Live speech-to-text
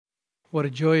What a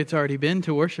joy it's already been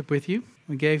to worship with you.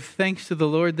 We gave thanks to the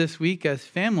Lord this week as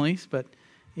families, but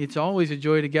it's always a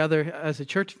joy to gather as a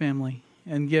church family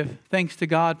and give thanks to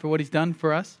God for what He's done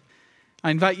for us.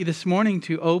 I invite you this morning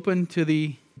to open to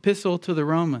the epistle to the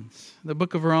Romans, the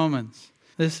book of Romans,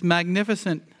 this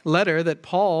magnificent letter that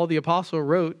Paul, the apostle,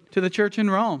 wrote to the church in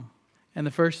Rome. In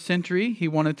the first century, he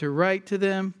wanted to write to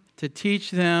them, to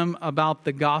teach them about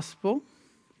the gospel.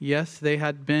 Yes, they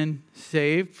had been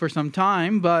saved for some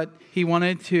time, but he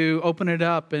wanted to open it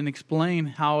up and explain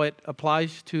how it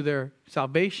applies to their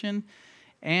salvation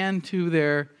and to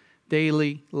their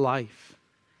daily life.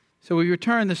 So we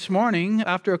return this morning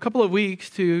after a couple of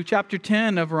weeks to chapter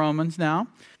 10 of Romans now,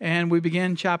 and we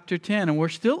begin chapter 10. And we're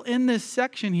still in this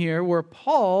section here where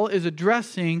Paul is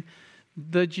addressing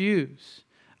the Jews,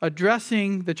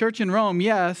 addressing the church in Rome,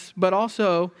 yes, but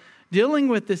also dealing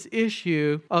with this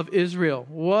issue of Israel.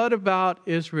 What about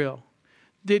Israel?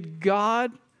 Did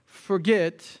God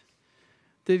forget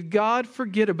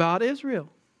about Israel?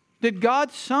 Did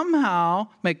God somehow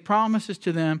make promises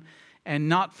to them and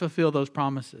not fulfill those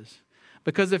promises?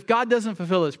 Because if God doesn't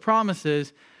fulfill His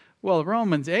promises, well,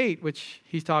 Romans 8, which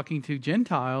he's talking to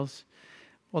Gentiles,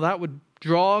 well, that would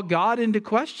draw God into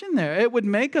question there. It would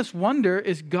make us wonder,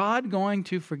 is God going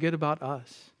to forget about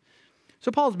us? So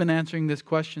Paul's been answering this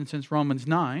question since Romans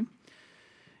 9.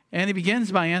 And he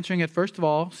begins by answering it, first of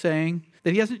all, saying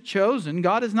that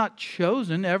God has not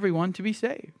chosen everyone to be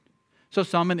saved. So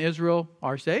some in Israel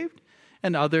are saved,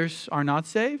 and others are not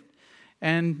saved.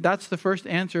 And that's the first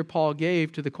answer Paul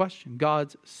gave to the question,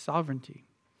 God's sovereignty.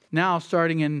 Now,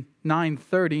 starting in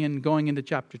 9:30 and going into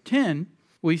chapter 10,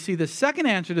 we see the second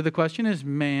answer to the question is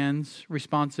man's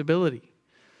responsibility.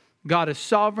 God is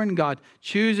sovereign. God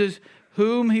chooses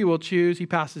whom He will choose. He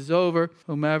passes over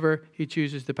whomever He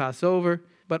chooses to pass over.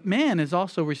 But man is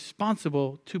also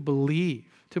responsible to believe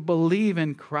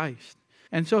in Christ.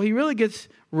 And so he really gets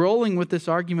rolling with this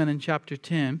argument in chapter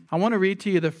 10. I want to read to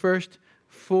you the first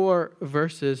 4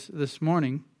 verses this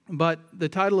morning. But the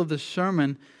title of the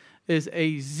sermon is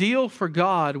A Zeal for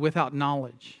God Without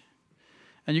Knowledge.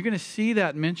 And you're going to see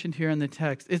that mentioned here in the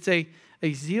text. It's a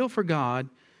zeal for God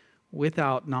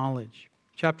without knowledge.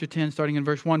 Chapter 10, starting in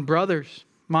verse 1, brothers,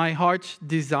 my heart's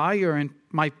desire and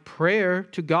my prayer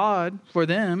to God for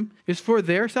them is for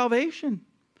their salvation.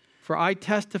 For I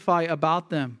testify about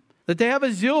them that they have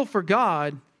a zeal for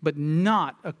God, but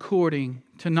not according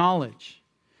to knowledge.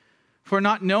 For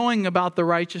not knowing about the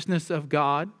righteousness of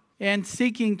God and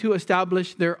seeking to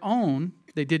establish their own,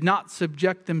 they did not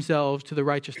subject themselves to the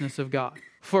righteousness of God.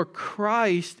 For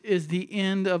Christ is the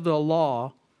end of the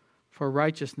law for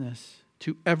righteousness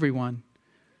to everyone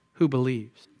who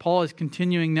believes. Paul is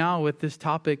continuing now with this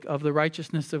topic of the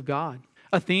righteousness of God,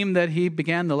 a theme that he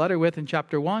began the letter with in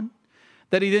chapter 1,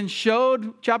 that he then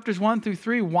showed chapters 1 through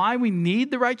 3 why we need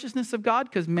the righteousness of God,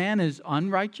 because man is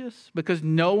unrighteous, because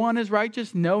no one is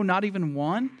righteous, no, not even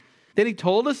one. Then he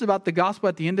told us about the gospel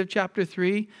at the end of chapter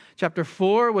 3. Chapter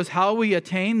 4 was how we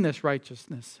attain this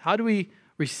righteousness. How do we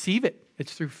receive it?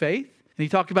 It's through faith. And he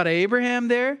talked about Abraham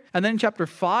there. And then in chapter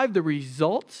 5, the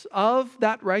results of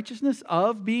that righteousness,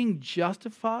 of being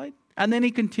justified. And then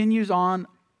he continues on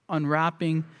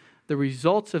unwrapping the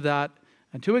results of that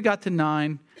until we got to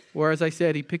 9, where, as I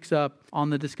said, he picks up on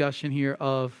the discussion here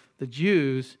of the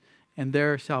Jews and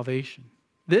their salvation.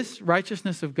 This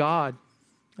righteousness of God,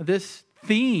 this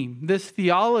theme, this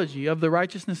theology of the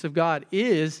righteousness of God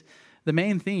is the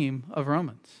main theme of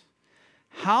Romans.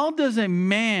 How does a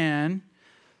man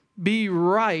be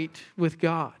right with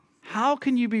God? How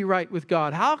can you be right with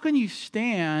God? How can you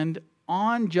stand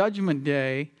on Judgment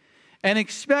Day and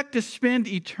expect to spend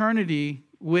eternity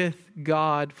with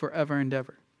God forever and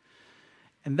ever?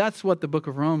 And that's what the book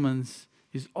of Romans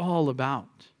is all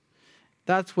about.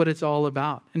 That's what it's all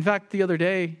about. In fact, the other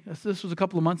day, this was a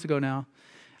couple of months ago now,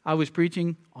 I was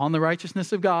preaching on the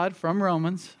righteousness of God from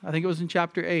Romans. I think it was in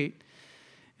chapter 8.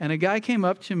 And a guy came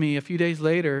up to me a few days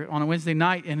later on a Wednesday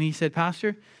night and he said,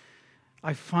 Pastor,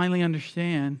 I finally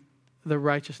understand the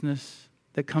righteousness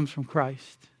that comes from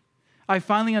Christ. I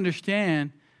finally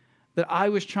understand that I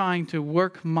was trying to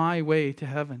work my way to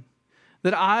heaven.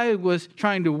 That I was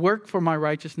trying to work for my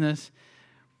righteousness,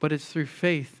 but it's through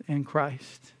faith in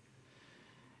Christ.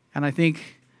 And I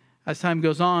think as time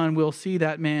goes on, we'll see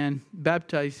that man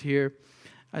baptized here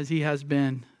as he has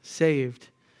been saved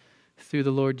through the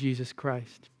Lord Jesus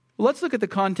Christ. Well, let's look at the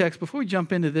context before we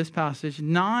jump into this passage.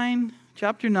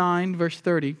 Chapter 9, verse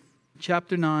 30.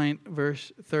 Chapter 9,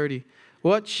 verse 30.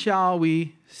 What shall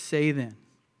we say then?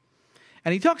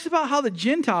 And he talks about how the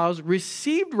Gentiles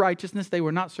received righteousness they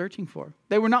were not searching for.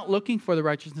 They were not looking for the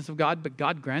righteousness of God, but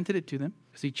God granted it to them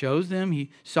because He chose them. He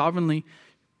sovereignly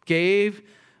gave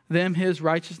them his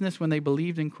righteousness when they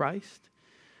believed in Christ.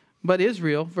 But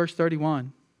Israel, verse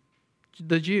 31,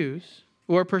 the Jews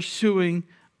were pursuing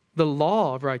the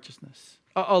law of righteousness.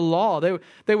 A law.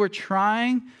 They were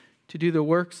trying to do the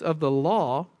works of the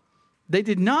law. They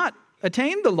did not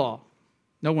attain the law.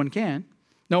 No one can.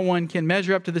 No one can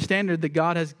measure up to the standard that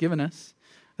God has given us,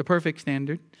 the perfect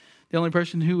standard. The only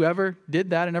person who ever did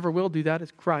that and ever will do that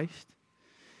is Christ.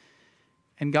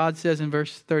 And God says in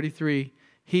verse 33,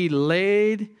 he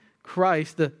laid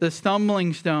Christ, the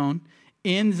stumbling stone,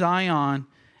 in Zion,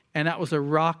 and that was a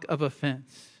rock of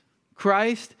offense.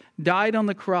 Christ died on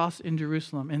the cross in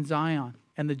Jerusalem, in Zion,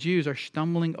 and the Jews are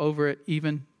stumbling over it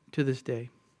even to this day.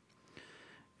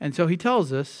 And so he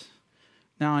tells us,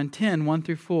 now in 10, 1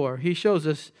 through 4, he shows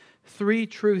us three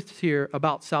truths here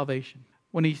about salvation.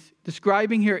 When he's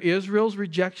describing here Israel's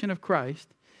rejection of Christ,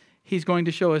 he's going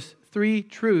to show us three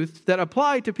truths that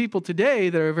apply to people today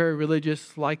that are very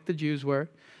religious, like the Jews were,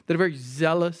 that are very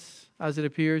zealous, as it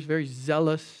appears, very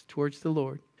zealous towards the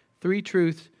Lord. Three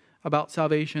truths about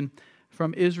salvation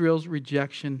from Israel's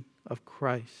rejection of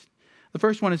Christ. The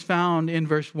first one is found in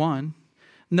verse 1.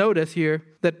 Notice here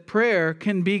that prayer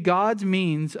can be God's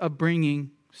means of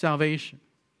bringing salvation.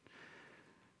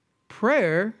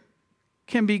 Prayer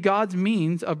can be God's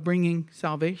means of bringing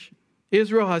salvation.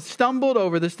 Israel has stumbled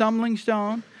over the stumbling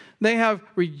stone. They have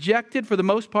rejected, for the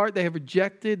most part, they have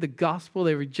rejected the gospel.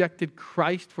 They rejected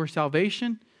Christ for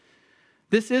salvation.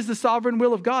 This is the sovereign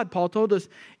will of God, Paul told us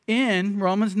in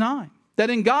Romans 9. That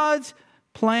in God's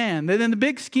plan, that in the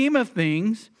big scheme of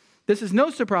things, this is no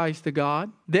surprise to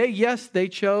God. They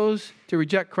chose to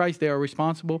reject Christ. They are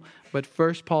responsible. But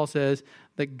first, Paul says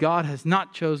that God has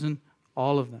not chosen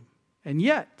all of them. And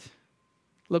yet,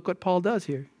 look what Paul does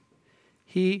here.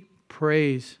 He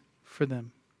prays for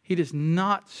them. He does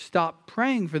not stop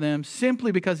praying for them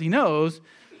simply because he knows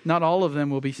not all of them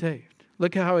will be saved.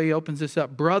 Look at how he opens this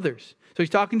up. Brothers. So he's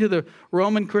talking to the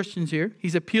Roman Christians here.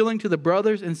 He's appealing to the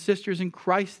brothers and sisters in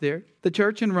Christ there. The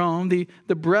church in Rome, the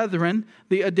brethren,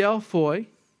 the adelphoi,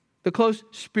 the close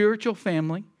spiritual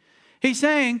family. He's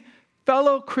saying,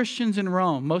 fellow Christians in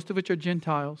Rome, most of which are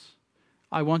Gentiles,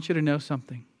 I want you to know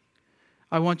something.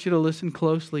 I want you to listen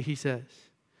closely, he says.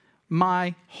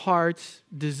 My heart's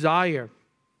desire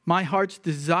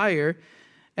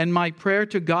and my prayer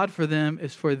to God for them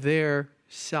is for their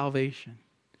salvation.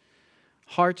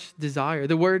 Heart's desire.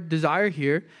 The word desire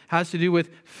here has to do with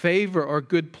favor or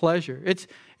good pleasure. It's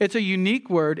a unique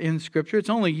word in Scripture. It's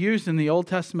only used in the Old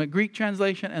Testament Greek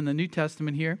translation and the New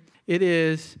Testament here. It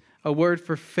is a word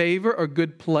for favor or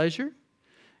good pleasure.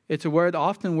 It's a word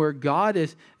often where God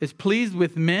is pleased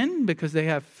with men because they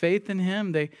have faith in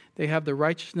Him. They have the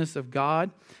righteousness of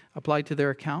God applied to their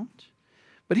account.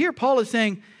 But here Paul is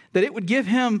saying that it would give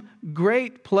him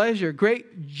great pleasure,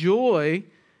 great joy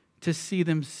to see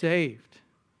them saved.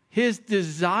 His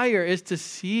desire is to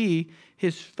see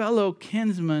his fellow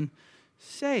kinsmen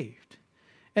saved.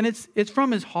 And it's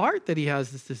from his heart that he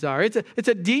has this desire. It's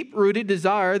a deep-rooted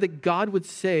desire that God would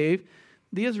save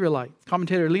the Israelites.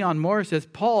 Commentator Leon Morris says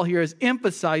Paul here is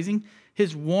emphasizing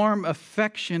his warm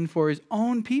affection for his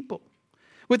own people.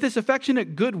 With this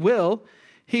affectionate goodwill,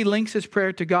 he links his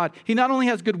prayer to God. He not only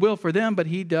has goodwill for them, but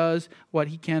he does what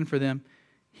he can for them.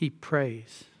 He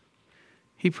prays.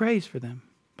 He prays for them.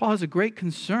 Paul has a great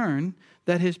concern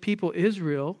that his people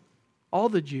Israel, all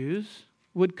the Jews,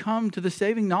 would come to the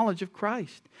saving knowledge of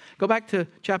Christ. Go back to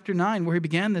chapter 9 where he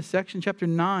began this section, chapter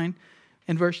 9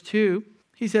 and verse 2.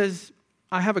 He says,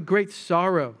 I have a great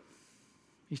sorrow.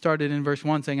 He started in verse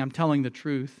 1 saying, I'm telling the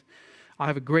truth. I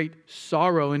have a great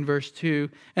sorrow in verse 2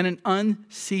 and an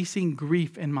unceasing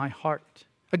grief in my heart.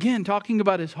 Again, talking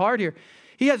about his heart here.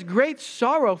 He has great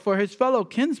sorrow for his fellow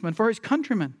kinsmen, for his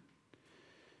countrymen.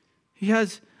 He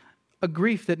has a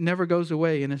grief that never goes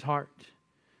away in his heart.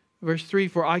 Verse 3,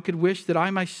 for I could wish that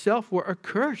I myself were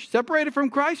accursed, separated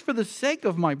from Christ for the sake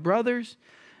of my brothers,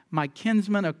 my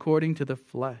kinsmen according to the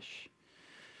flesh.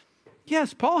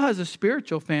 Yes, Paul has a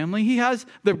spiritual family. He has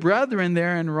the brethren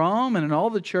there in Rome and in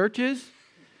all the churches.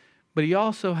 But he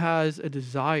also has a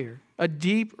desire, a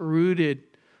deep-rooted,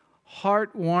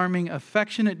 heartwarming,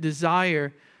 affectionate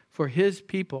desire for his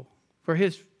people, for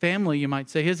his family, you might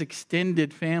say, his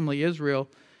extended family, Israel,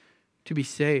 to be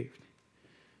saved.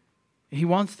 He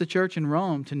wants the church in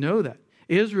Rome to know that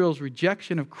Israel's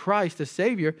rejection of Christ as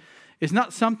Savior is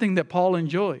not something that Paul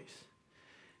enjoys.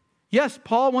 Yes,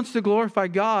 Paul wants to glorify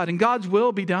God and God's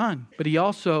will be done, but he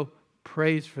also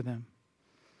prays for them.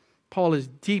 Paul is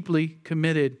deeply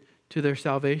committed to their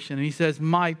salvation. And he says,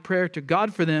 my prayer to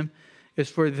God for them is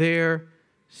for their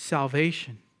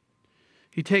salvation.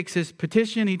 He takes his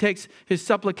petition, he takes his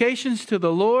supplications to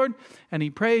the Lord, and he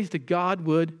prays that God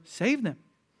would save them.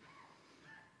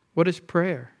 What is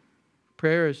prayer?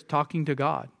 Prayer is talking to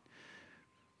God.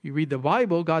 You read the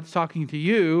Bible, God's talking to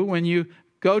you. When you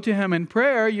go to him in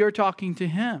prayer, you're talking to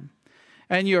him.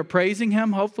 And you're praising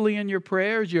him, hopefully, in your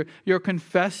prayers. You're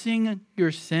confessing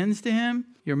your sins to him.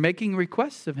 You're making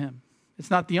requests of him.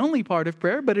 It's not the only part of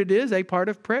prayer, but it is a part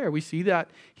of prayer. We see that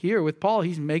here with Paul.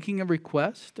 He's making a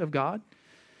request of God.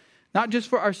 Not just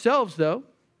for ourselves, though.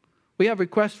 We have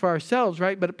requests for ourselves,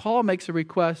 right? But Paul makes a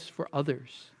request for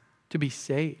others to be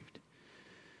saved.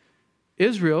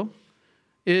 Israel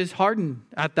is hardened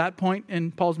at that point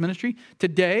in Paul's ministry.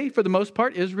 Today, for the most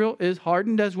part, Israel is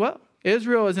hardened as well.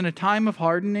 Israel is in a time of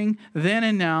hardening then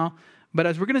and now. But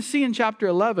as we're going to see in chapter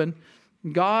 11,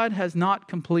 God has not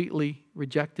completely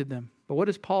rejected them. But what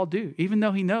does Paul do? Even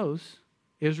though he knows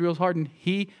Israel's hardened,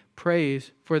 he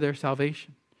prays for their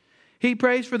salvation. He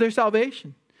prays for their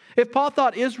salvation. If Paul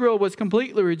thought Israel was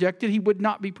completely rejected, he would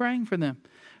not be praying for them.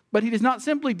 But he does not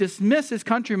simply dismiss his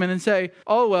countrymen and say,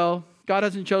 oh, well, God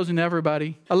hasn't chosen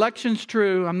everybody. Election's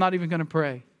true. I'm not even going to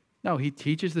pray. No, he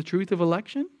teaches the truth of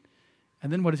election.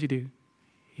 And then what does he do?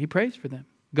 He prays for them.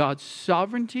 God's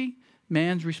sovereignty,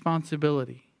 man's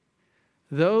responsibility.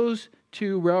 Those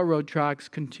two railroad tracks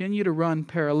continue to run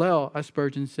parallel, as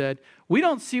Spurgeon said. We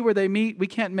don't see where they meet. We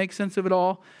can't make sense of it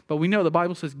all. But we know the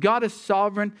Bible says God is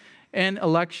sovereign in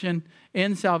election,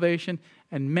 in salvation,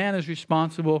 and man is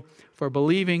responsible for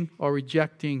believing or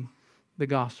rejecting the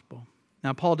gospel.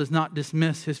 Now, Paul does not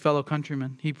dismiss his fellow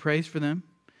countrymen. He prays for them.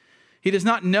 He does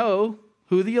not know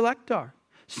who the elect are.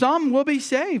 Some will be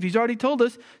saved. He's already told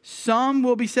us some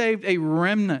will be saved. A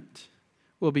remnant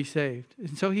will be saved.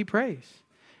 And so he prays.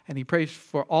 And he prays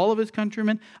for all of his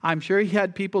countrymen. I'm sure he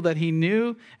had people that he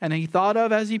knew and he thought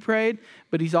of as he prayed,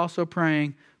 but he's also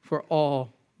praying for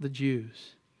all the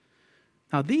Jews.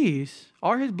 Now, these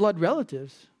are his blood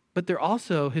relatives, but they're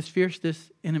also his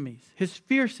fiercest enemies. His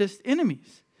fiercest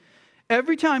enemies.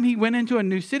 Every time he went into a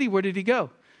new city, where did he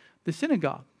go? The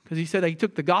synagogue. Because he said he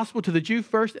took the gospel to the Jew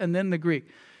first and then the Greek.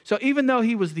 So even though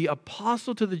he was the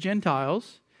apostle to the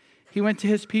Gentiles, he went to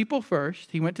his people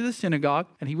first. He went to the synagogue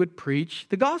and he would preach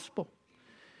the gospel.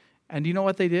 And do you know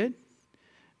what they did?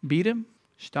 Beat him,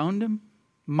 stoned him,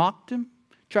 mocked him,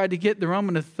 tried to get the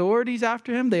Roman authorities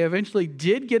after him. They eventually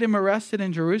did get him arrested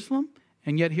in Jerusalem.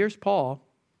 And yet here's Paul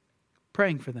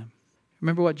praying for them.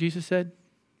 Remember what Jesus said?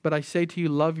 But I say to you,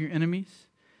 love your enemies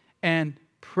and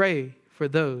pray for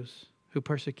those who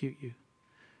persecute you.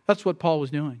 That's what Paul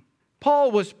was doing.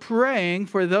 Paul was praying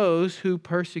for those who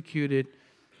persecuted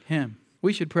him.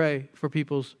 We should pray for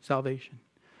people's salvation.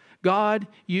 God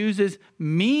uses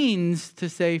means to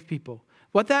save people.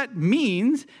 What that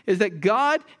means is that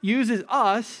God uses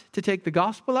us to take the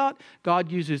gospel out.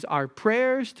 God uses our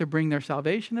prayers to bring their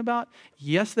salvation about.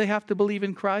 Yes, they have to believe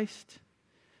in Christ,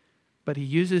 but he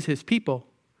uses his people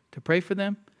to pray for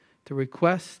them, to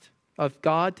request of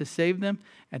God to save them,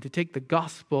 and to take the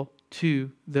gospel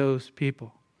to those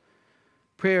people.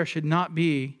 Prayer should not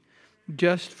be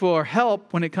just for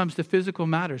help when it comes to physical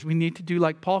matters. We need to do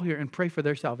like Paul here and pray for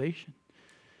their salvation.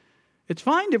 It's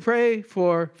fine to pray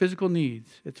for physical needs.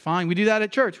 It's fine. We do that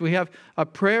at church. We have a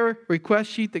prayer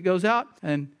request sheet that goes out,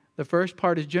 and the first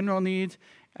part is general needs,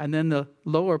 and then the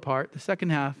lower part, the second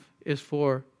half, is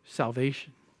for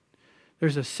salvation.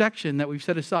 There's a section that we've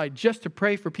set aside just to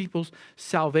pray for people's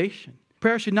salvation.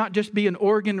 Prayer should not just be an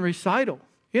organ recital.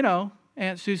 You know,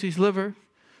 Aunt Susie's liver,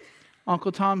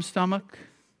 Uncle Tom's stomach,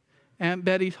 Aunt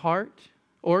Betty's heart,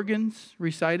 organs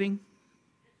reciting.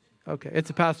 Okay,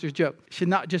 it's a pastor's joke. It should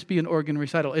not just be an organ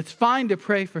recital. It's fine to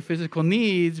pray for physical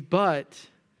needs, but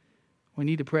we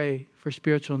need to pray for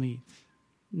spiritual needs.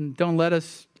 Don't let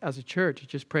us, as a church,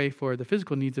 just pray for the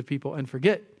physical needs of people and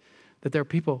forget that there are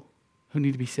people who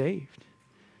need to be saved.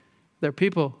 There are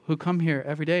people who come here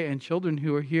every day and children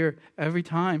who are here every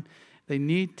time. They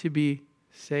need to be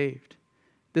saved.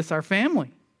 This is our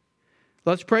family.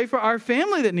 Let's pray for our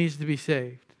family that needs to be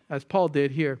saved, as Paul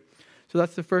did here. So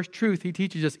that's the first truth he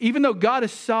teaches us. Even though God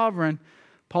is sovereign,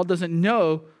 Paul doesn't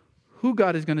know who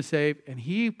God is going to save, and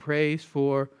he prays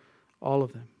for all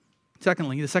of them.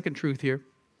 Secondly, the second truth here,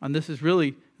 and this is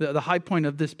really the high point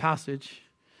of this passage,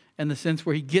 in the sense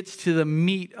where he gets to the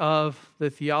meat of the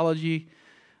theology,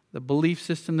 the belief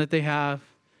system that they have.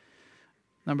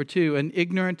 Number two, an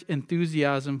ignorant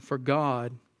enthusiasm for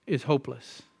God is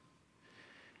hopeless.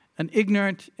 An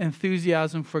ignorant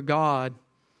enthusiasm for God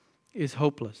is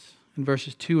hopeless. In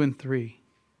verses 2 and 3.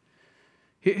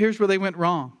 Here's where they went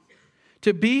wrong.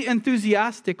 To be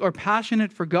enthusiastic or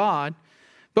passionate for God,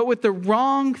 but with the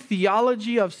wrong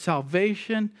theology of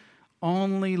salvation,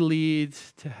 only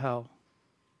leads to hell.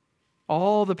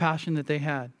 All the passion that they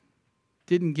had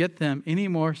didn't get them any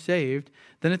more saved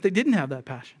than if they didn't have that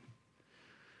passion.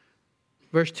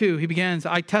 Verse 2, he begins,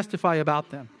 I testify about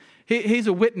them. He's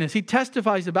a witness. He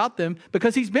testifies about them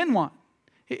because he's been one.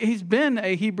 He's been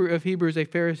a Hebrew of Hebrews, a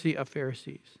Pharisee of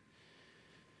Pharisees.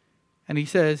 And he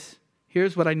says,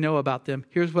 here's what I know about them.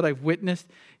 Here's what I've witnessed.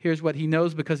 Here's what he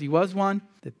knows because he was one,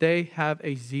 that they have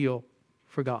a zeal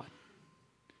for God.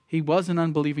 He was an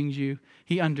unbelieving Jew.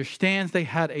 He understands they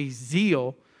had a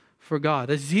zeal for God.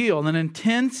 A zeal, an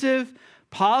intensive,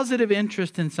 positive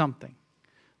interest in something.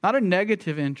 Not a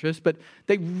negative interest, but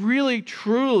they really,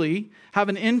 truly have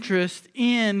an interest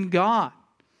in God.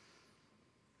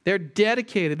 They're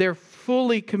dedicated. They're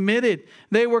fully committed.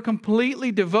 They were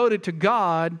completely devoted to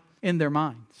God in their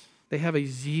minds. They have a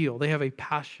zeal. They have a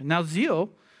passion. Now, zeal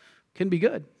can be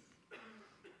good.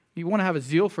 You want to have a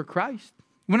zeal for Christ.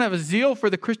 You want to have a zeal for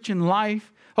the Christian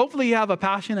life. Hopefully you have a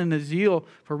passion and a zeal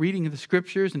for reading the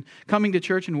Scriptures and coming to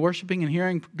church and worshiping and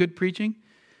hearing good preaching.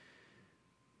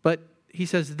 But he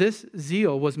says this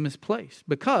zeal was misplaced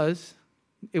because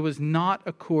it was not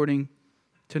according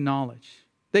to knowledge.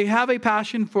 They have a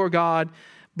passion for God,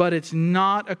 but it's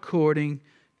not according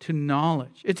to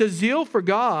knowledge. It's a zeal for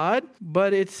God,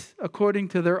 but it's according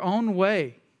to their own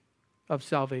way of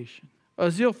salvation.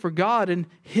 A zeal for God and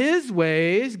His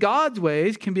ways, God's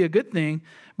ways, can be a good thing,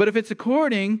 but if it's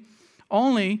according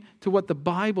only to what the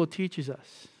Bible teaches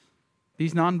us.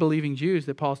 These non-believing Jews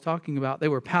that Paul's talking about, they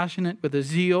were passionate with a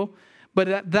zeal,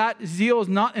 but that zeal is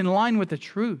not in line with the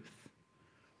truth.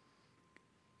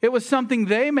 It was something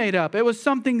they made up. It was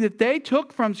something that they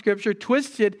took from Scripture,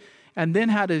 twisted, and then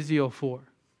had a zeal for.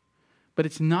 But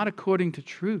it's not according to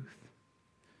truth.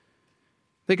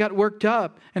 They got worked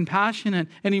up and passionate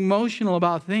and emotional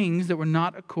about things that were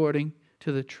not according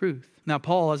to the truth. Now,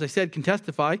 Paul, as I said, can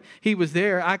testify. He was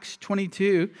there, Acts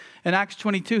 22. In Acts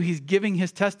 22, he's giving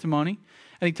his testimony.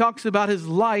 And he talks about his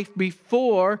life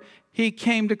before he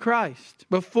came to Christ.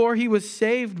 Before he was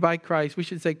saved by Christ. We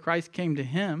should say Christ came to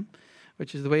him,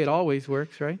 which is the way it always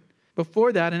works, right?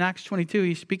 Before that, in Acts 22,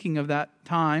 he's speaking of that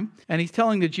time. And he's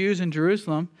telling the Jews in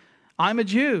Jerusalem, I'm a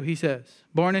Jew, he says,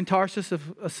 born in Tarsus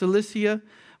of Cilicia,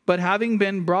 but having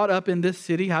been brought up in this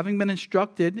city, having been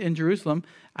instructed in Jerusalem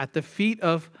at the feet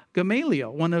of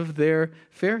Gamaliel, one of their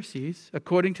Pharisees,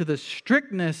 according to the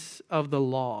strictness of the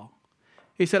law.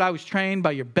 He said, I was trained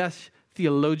by your best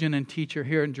theologian and teacher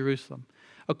here in Jerusalem,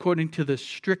 according to the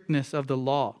strictness of the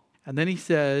law. And then he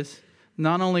says,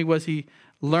 not only was he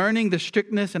learning the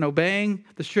strictness and obeying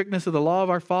the strictness of the law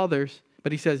of our fathers,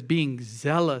 but he says, being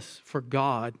zealous for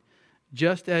God,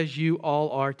 just as you all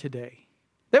are today.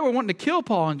 They were wanting to kill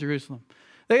Paul in Jerusalem.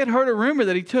 They had heard a rumor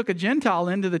that he took a Gentile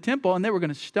into the temple and they were going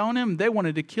to stone him. They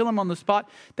wanted to kill him on the spot.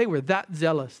 They were that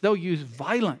zealous. They'll use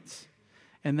violence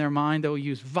in their mind. They'll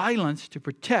use violence to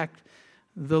protect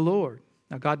the Lord.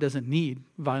 Now, God doesn't need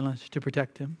violence to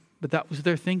protect him, but that was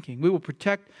their thinking. We will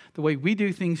protect the way we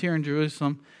do things here in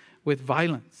Jerusalem with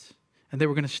violence. And they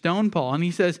were going to stone Paul. And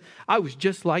he says, I was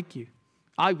just like you.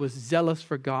 I was zealous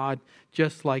for God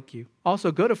just like you.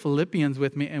 Also, go to Philippians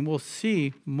with me and we'll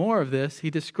see more of this. He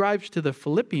describes to the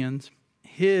Philippians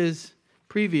his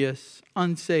previous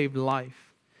unsaved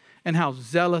life and how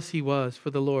zealous he was for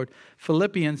the Lord.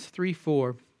 Philippians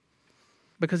 3:4.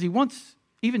 Because he wants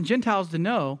even Gentiles to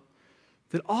know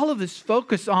that all of this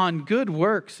focus on good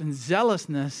works and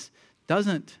zealousness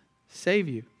doesn't save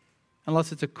you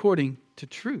unless it's according to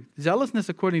truth. Zealousness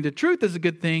according to truth is a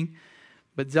good thing,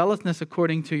 but zealousness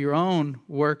according to your own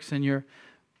works and your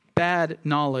bad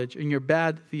knowledge and your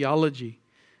bad theology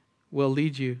will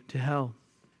lead you to hell.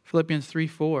 Philippians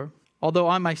 3:4. Although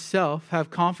I myself have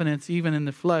confidence even in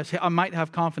the flesh, I might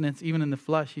have confidence even in the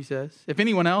flesh, he says. If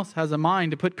anyone else has a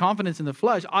mind to put confidence in the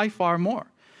flesh, I far more.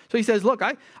 So he says, look,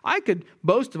 I could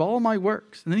boast of all my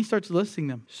works. And then he starts listing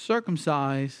them.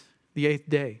 Circumcise the 8th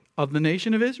day, of the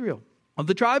nation of Israel, of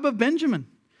the tribe of Benjamin,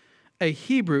 a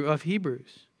Hebrew of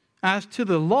Hebrews. As to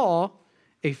the law,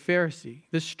 a Pharisee,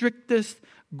 the strictest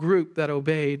group that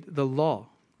obeyed the law,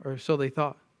 or so they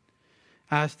thought.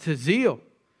 As to zeal,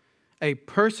 a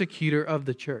persecutor of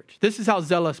the church. This is how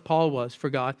zealous Paul was for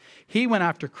God. He went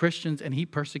after Christians and he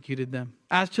persecuted them.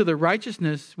 As to the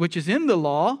righteousness which is in the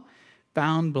law,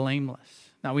 found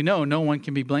blameless. Now we know no one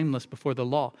can be blameless before the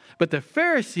law. But the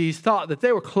Pharisees thought that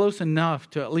they were close enough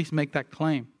to at least make that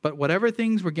claim. But whatever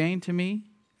things were gained to me,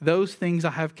 those things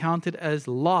I have counted as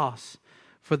loss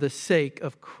for the sake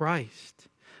of Christ.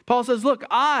 Paul says, look,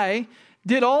 I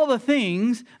did all the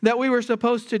things that we were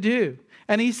supposed to do.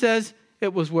 And he says,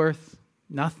 it was worth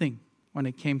nothing when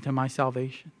it came to my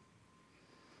salvation.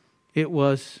 It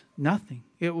was nothing.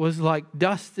 it was like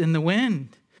dust in the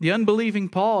wind. The unbelieving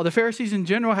Paul, the Pharisees in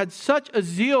general, had such a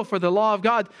zeal for the law of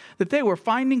God that they were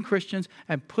finding Christians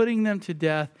and putting them to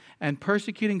death and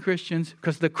persecuting Christians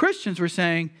because the Christians were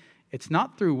saying, it's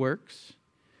not through works,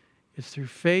 it's through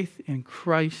faith in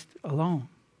Christ alone.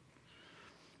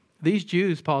 These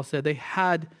Jews, Paul said, they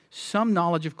had some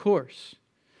knowledge, of course.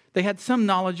 They had some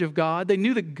knowledge of God. They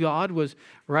knew that God was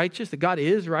righteous, that God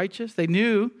is righteous. They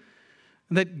knew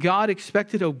that God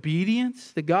expected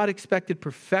obedience, that God expected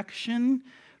perfection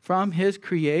from His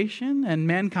creation, and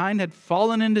mankind had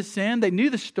fallen into sin. They knew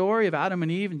the story of Adam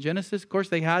and Eve in Genesis. Of course,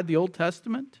 they had the Old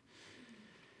Testament.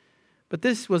 But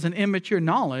this was an immature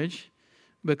knowledge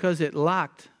because it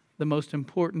lacked the most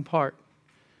important part,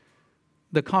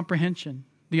 the comprehension,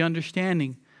 the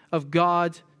understanding of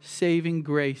God's saving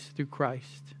grace through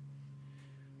Christ.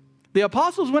 The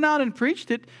apostles went out and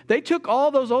preached it. They took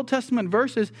all those Old Testament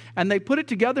verses and they put it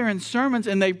together in sermons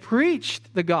and they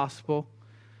preached the gospel.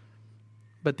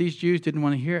 But these Jews didn't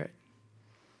want to hear it.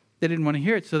 They didn't want to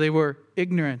hear it, so they were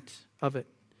ignorant of it.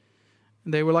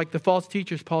 And they were like the false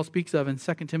teachers Paul speaks of in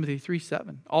 2 Timothy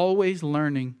 3:7, always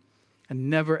learning and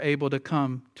never able to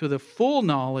come to the full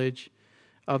knowledge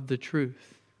of the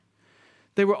truth.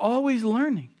 They were always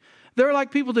learning. They're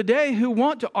like people today who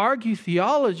want to argue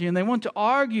theology and they want to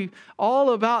argue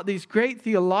all about these great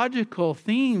theological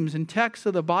themes and texts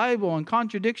of the Bible and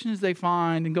contradictions they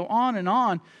find and go on and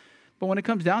on. But when it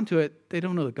comes down to it, they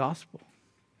don't know the gospel.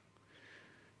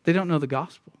 They don't know the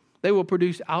gospel. They will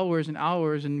produce hours and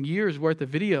hours and years worth of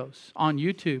videos on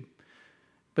YouTube,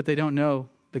 but they don't know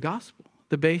the gospel,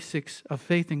 the basics of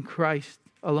faith in Christ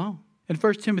alone. In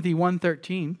 1 Timothy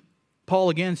 1:13, Paul,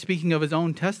 again, speaking of his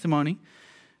own testimony,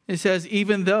 it says,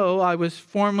 even though I was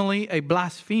formerly a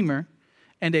blasphemer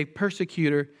and a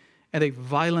persecutor and a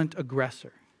violent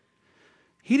aggressor.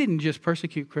 He didn't just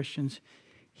persecute Christians.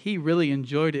 He really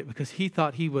enjoyed it because he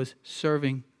thought he was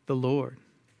serving the Lord.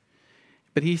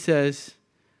 But he says,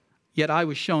 yet I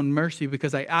was shown mercy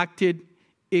because I acted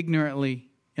ignorantly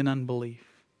in unbelief.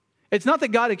 It's not that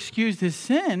God excused his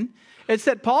sin. It's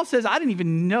that Paul says, I didn't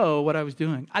even know what I was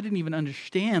doing. I didn't even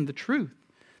understand the truth.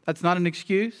 That's not an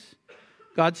excuse.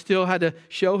 God still had to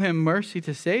show him mercy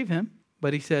to save him.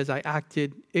 But he says, I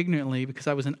acted ignorantly because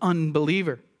I was an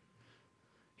unbeliever.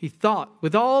 He thought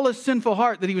with all his sinful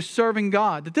heart that he was serving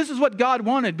God, that this is what God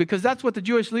wanted because that's what the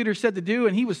Jewish leaders said to do.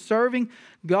 And he was serving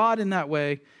God in that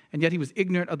way. And yet he was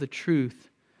ignorant of the truth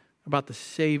about the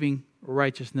saving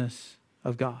righteousness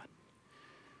of God.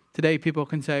 Today people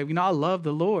can say, I love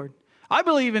the Lord. I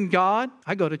believe in God.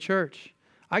 I go to church.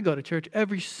 I go to church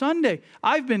every Sunday.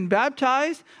 I've been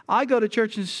baptized. I go to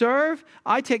church and serve.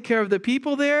 I take care of the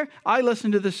people there. I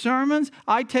listen to the sermons.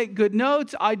 I take good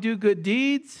notes. I do good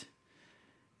deeds.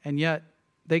 And yet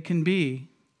they can be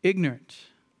ignorant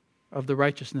of the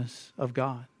righteousness of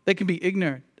God. They can be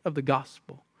ignorant of the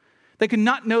gospel. They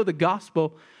cannot know the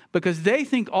gospel because they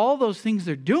think all those things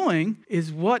they're doing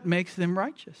is what makes them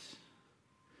righteous.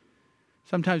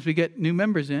 Sometimes we get new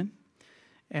members in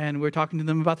and we're talking to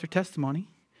them about their testimony.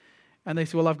 And they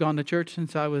say, well, I've gone to church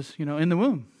since I was, in the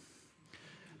womb.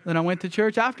 Then I went to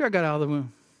church after I got out of the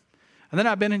womb. And then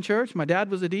I've been in church. My dad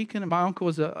was a deacon and my uncle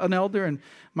was an elder and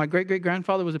my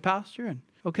great-great-grandfather was a pastor. And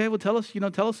okay, well, tell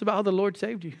us about how the Lord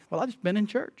saved you. Well, I've just been in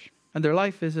church. And their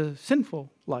life is a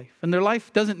sinful life. And their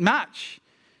life doesn't match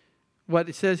what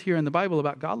it says here in the Bible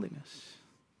about godliness.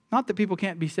 Not that people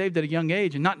can't be saved at a young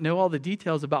age and not know all the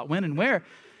details about when and where,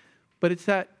 but it's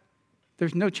that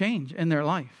there's no change in their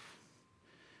life.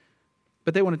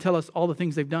 But they want to tell us all the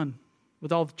things they've done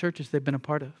with all the churches they've been a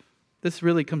part of. This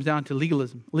really comes down to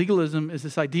legalism. Legalism is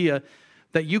this idea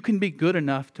that you can be good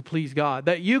enough to please God,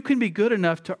 that you can be good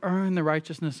enough to earn the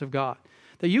righteousness of God,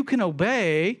 that you can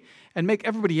obey and make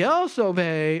everybody else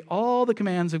obey all the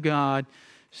commands of God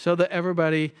so that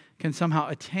everybody can somehow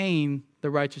attain the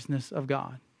righteousness of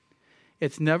God.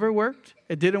 It's never worked.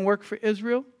 It didn't work for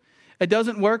Israel. It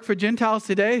doesn't work for Gentiles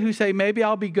today who say, maybe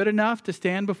I'll be good enough to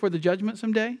stand before the judgment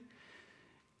someday.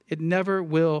 It never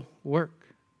will work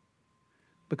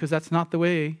because that's not the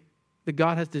way that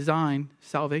God has designed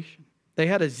salvation. They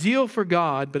had a zeal for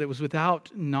God, but it was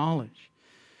without knowledge.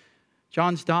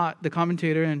 John Stott, the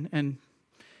commentator, and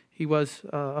he was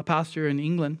a pastor in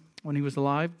England when he was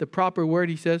alive. The proper word,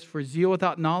 he says, for zeal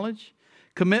without knowledge,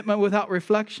 commitment without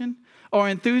reflection, or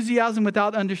enthusiasm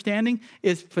without understanding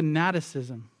is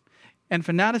fanaticism. And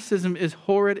fanaticism is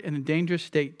horrid and a dangerous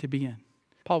state to be in.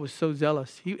 Paul was so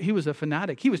zealous. He was a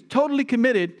fanatic. He was totally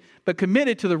committed, but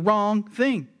committed to the wrong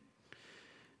thing.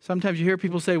 Sometimes you hear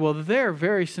people say, well, they're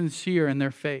very sincere in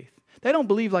their faith. They don't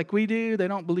believe like we do. They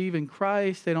don't believe in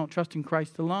Christ. They don't trust in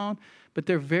Christ alone. But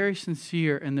they're very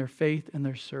sincere in their faith and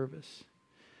their service.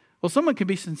 Well, someone can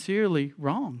be sincerely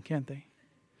wrong, can't they?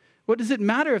 What does it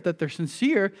matter if that they're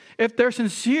sincere? If they're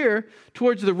sincere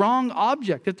towards the wrong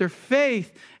object, if their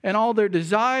faith and all their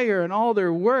desire and all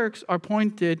their works are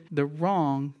pointed the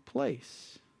wrong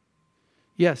place.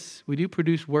 Yes, we do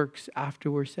produce works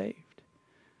after we're saved.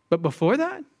 But before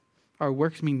that, our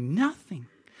works mean nothing.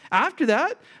 After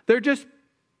that, they're just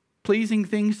pleasing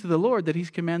things to the Lord that He's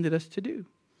commanded us to do.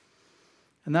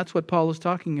 And that's what Paul is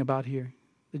talking about here.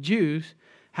 The Jews,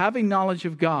 having knowledge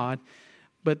of God,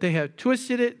 but they have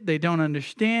twisted it. They don't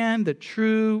understand the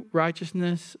true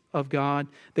righteousness of God.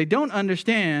 They don't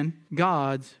understand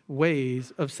God's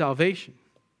ways of salvation.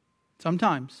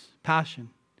 Sometimes passion,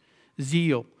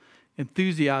 zeal,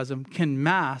 enthusiasm can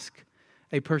mask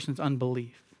a person's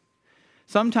unbelief.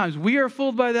 Sometimes we are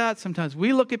fooled by that. Sometimes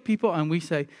we look at people and we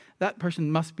say, that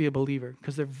person must be a believer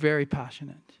because they're very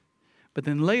passionate. But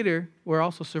then later, we're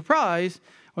also surprised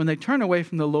when they turn away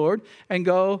from the Lord and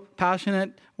go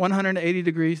passionate 180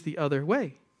 degrees the other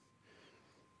way.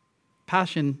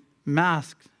 Passion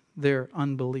masks their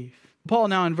unbelief. Paul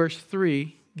now in verse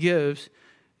 3 gives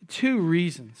two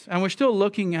reasons. And we're still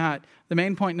looking at the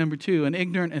main point number 2, an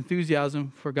ignorant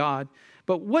enthusiasm for God.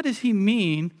 But what does he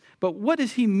mean?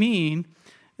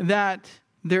 That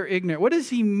they're ignorant? What does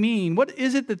he mean? What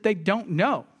is it that they don't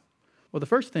know? Well, the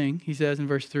first thing he says in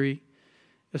verse 3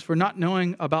 is for not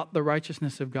knowing about the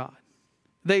righteousness of God.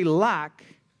 They lack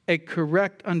a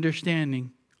correct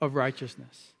understanding of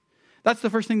righteousness. That's the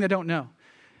first thing they don't know.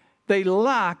 They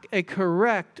lack a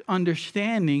correct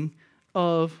understanding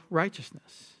of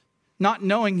righteousness. Not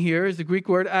knowing here is the Greek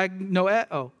word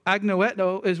agnoeto.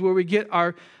 Agnoeto is where we get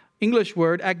our English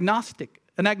word agnostic.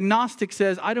 An agnostic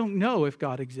says, I don't know if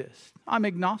God exists. I'm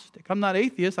agnostic. I'm not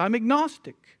atheist. I'm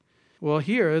agnostic. Well,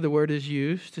 here the word is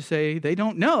used to say they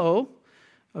don't know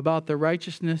about the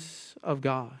righteousness of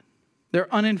God.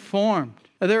 They're uninformed.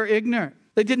 They're ignorant.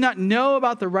 They did not know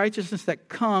about the righteousness that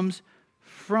comes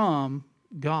from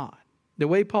God. The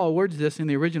way Paul words this in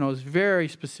the original is very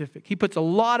specific. He puts a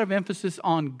lot of emphasis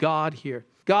on God here.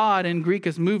 God in Greek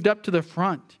is moved up to the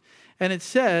front. And it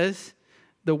says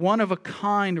the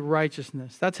one-of-a-kind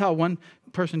righteousness. That's how one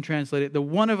person translated it. The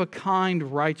one-of-a-kind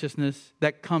righteousness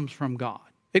that comes from God.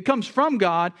 It comes from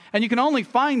God, and you can only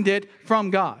find it from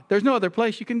God. There's no other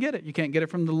place you can get it. You can't get it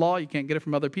from the law. You can't get it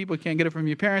from other people. You can't get it from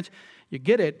your parents. You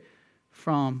get it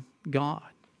from God.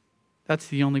 That's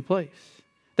the only place.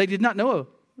 They did not know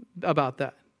about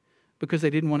that because they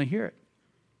didn't want to hear it.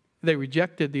 They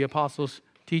rejected the apostles'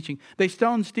 teaching. They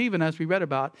stoned Stephen, as we read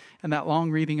about in that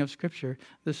long reading of Scripture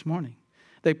this morning.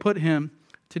 They put him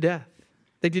to death.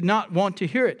 They did not want to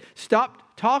hear it.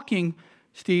 Stop talking,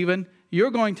 Stephen.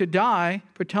 You're going to die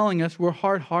for telling us we're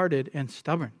hard-hearted and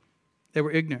stubborn. They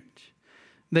were ignorant.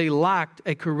 They lacked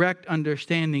a correct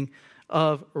understanding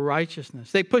of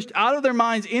righteousness. They pushed out of their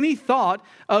minds any thought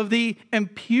of the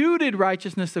imputed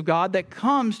righteousness of God that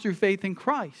comes through faith in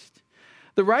Christ.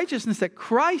 The righteousness that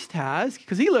Christ has,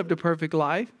 because he lived a perfect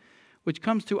life, which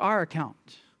comes to our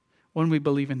account when we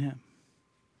believe in him.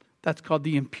 That's called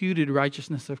the imputed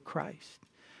righteousness of Christ.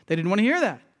 They didn't want to hear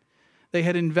that. They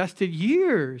had invested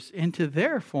years into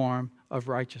their form of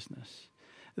righteousness,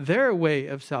 their way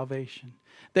of salvation.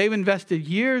 They've invested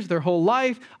years, their whole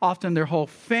life, often their whole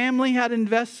family had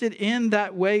invested in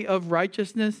that way of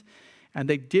righteousness, and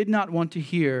they did not want to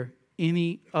hear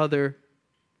any other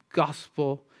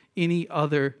gospel, any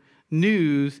other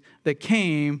news that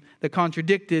came that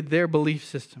contradicted their belief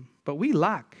system. But we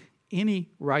lack any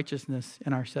righteousness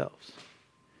in ourselves.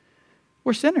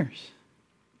 We're sinners.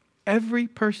 Every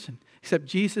person except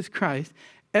Jesus Christ,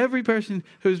 every person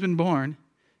who's been born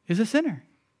is a sinner.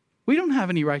 We don't have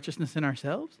any righteousness in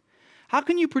ourselves. How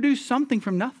can you produce something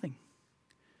from nothing?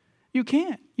 You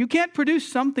can't. You can't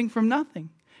produce something from nothing.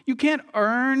 You can't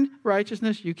earn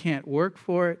righteousness. You can't work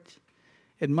for it.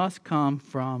 It must come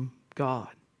from God.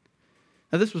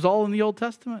 Now, this was all in the Old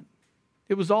Testament.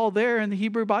 It was all there in the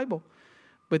Hebrew Bible.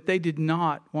 But they did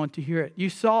not want to hear it. You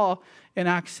saw in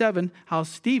Acts 7 how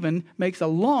Stephen makes a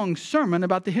long sermon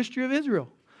about the history of Israel,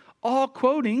 all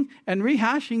quoting and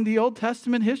rehashing the Old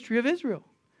Testament history of Israel.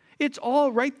 It's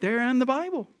all right there in the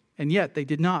Bible. And yet they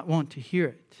did not want to hear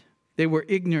it. They were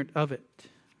ignorant of it.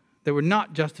 They were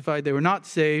not justified. They were not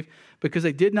saved because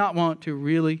they did not want to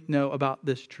really know about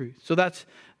this truth. So that's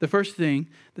the first thing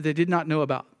that they did not know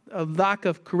about, a lack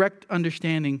of correct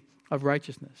understanding of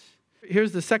righteousness.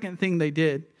 Here's the second thing they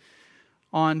did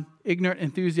on ignorant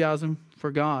enthusiasm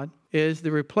for God is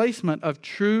the replacement of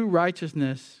true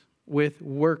righteousness with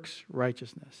works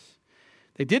righteousness.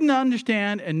 They didn't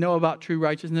understand and know about true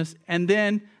righteousness, and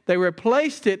then they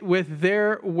replaced it with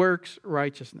their works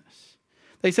righteousness.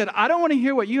 They said, I don't want to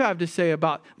hear what you have to say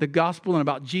about the gospel and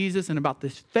about Jesus and about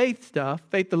this faith stuff,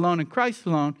 faith alone and Christ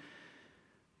alone.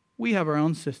 We have our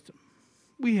own system.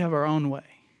 We have our own way.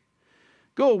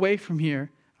 Go away from here.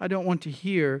 I don't want to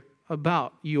hear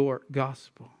about your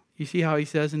gospel. You see how he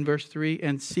says in verse 3,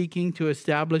 and seeking to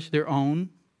establish their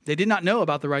own. They did not know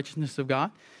about the righteousness of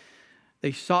God.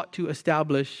 They sought to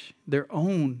establish their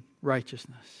own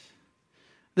righteousness.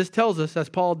 This tells us, as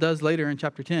Paul does later in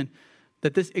chapter 10,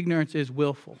 that this ignorance is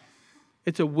willful.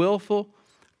 It's a willful,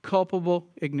 culpable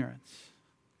ignorance.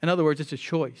 In other words, it's a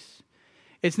choice.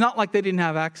 It's not like they didn't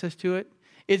have access to it.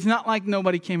 It's not like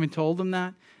nobody came and told them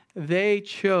that. They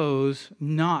chose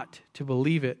not to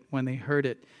believe it when they heard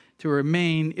it, to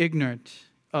remain ignorant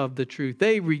of the truth.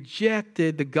 They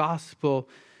rejected the gospel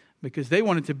because they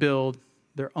wanted to build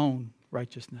their own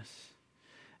righteousness.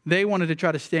 They wanted to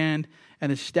try to stand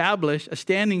and establish a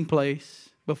standing place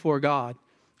before God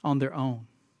on their own.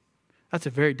 That's a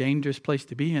very dangerous place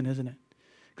to be in, isn't it?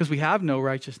 Because we have no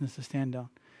righteousness to stand on.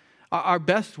 Our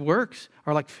best works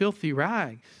are like filthy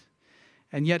rags.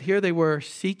 And yet here they were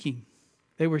seeking.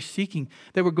 They were seeking.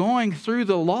 They were going through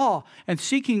the law and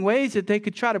seeking ways that they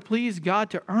could try to please God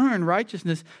to earn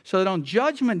righteousness so that on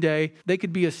Judgment Day they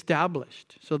could be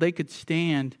established, so they could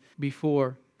stand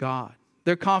before God.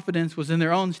 Their confidence was in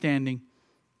their own standing,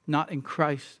 not in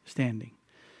Christ's standing.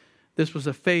 This was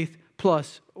a faith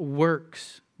plus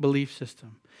works belief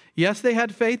system. Yes, they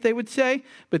had faith, they would say,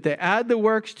 but they add the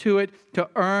works to it to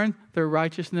earn their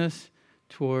righteousness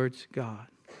towards God.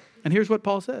 And here's what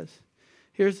Paul says.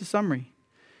 Here's the summary.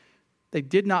 They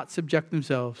did not subject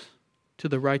themselves to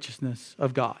the righteousness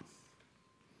of God.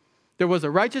 There was a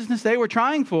righteousness they were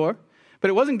trying for, but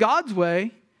it wasn't God's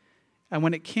way. And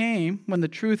when the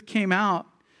truth came out,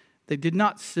 they did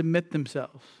not submit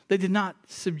themselves. They did not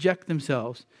subject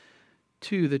themselves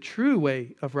to the true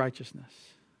way of righteousness.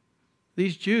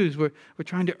 These Jews were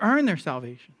trying to earn their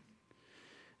salvation.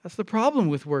 That's the problem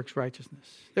with works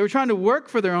righteousness. They were trying to work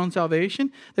for their own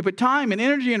salvation. They put time and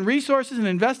energy and resources and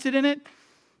invested in it.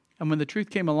 And when the truth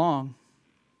came along,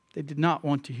 they did not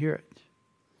want to hear it.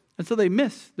 And so they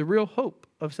missed the real hope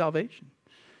of salvation.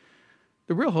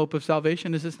 The real hope of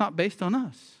salvation is it's not based on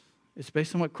us. It's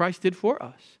based on what Christ did for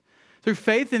us. Through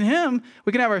faith in Him,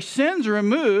 we can have our sins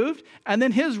removed and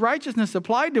then His righteousness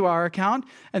applied to our account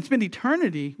and spend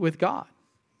eternity with God.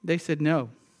 They said, no,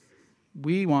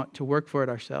 we want to work for it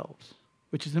ourselves,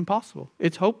 which is impossible.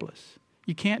 It's hopeless.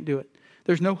 You can't do it.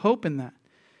 There's no hope in that.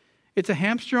 It's a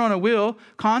hamster on a wheel,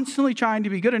 constantly trying to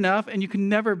be good enough, and you can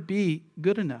never be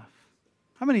good enough.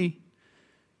 How many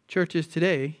churches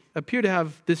today appear to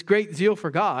have this great zeal for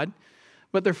God,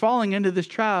 but they're falling into this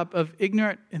trap of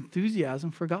ignorant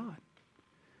enthusiasm for God?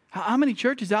 How many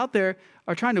churches out there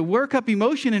are trying to work up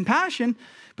emotion and passion,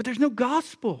 but there's no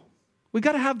gospel? We've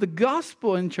got to have the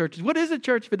gospel in churches. What is a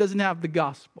church if it doesn't have the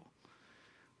gospel?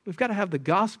 We've got to have the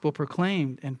gospel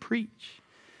proclaimed and preached.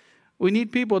 We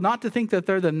need people not to think that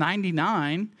they're the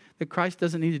 99 that Christ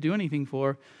doesn't need to do anything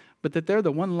for, but that they're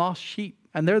the one lost sheep.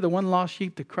 And they're the one lost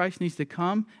sheep that Christ needs to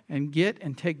come and get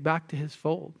and take back to His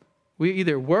fold. We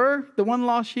either were the one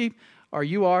lost sheep or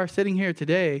you are sitting here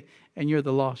today and you're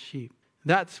the lost sheep.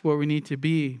 That's where we need to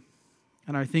be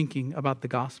in our thinking about the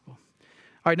gospel.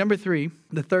 All right, number 3,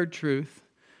 the third truth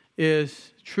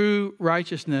is true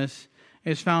righteousness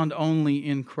is found only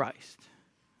in Christ.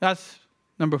 That's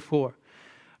number 4.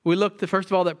 We looked at, first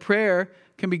of all, that prayer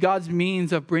can be God's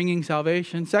means of bringing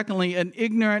salvation. Secondly, an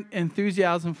ignorant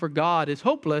enthusiasm for God is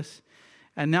hopeless.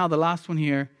 And now the last one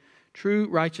here, true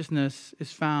righteousness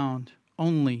is found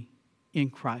only in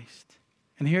Christ.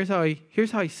 And here's how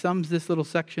he sums this little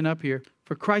section up here.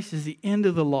 For Christ is the end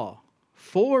of the law,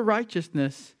 for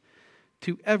righteousness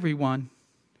to everyone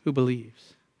who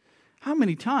believes. How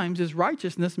many times is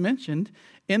righteousness mentioned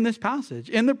in this passage?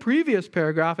 In the previous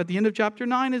paragraph at the end of chapter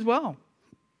 9 as well.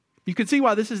 You can see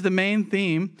why this is the main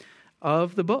theme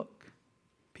of the book.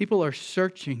 People are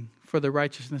searching for the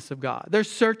righteousness of God. They're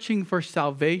searching for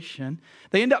salvation.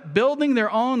 They end up building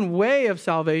their own way of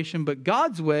salvation, but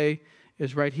God's way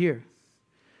is right here.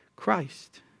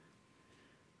 Christ.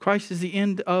 Christ is the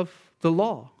end of the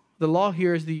law. The law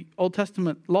here is the Old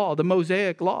Testament law, the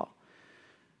Mosaic law.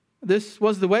 This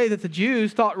was the way that the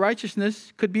Jews thought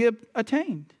righteousness could be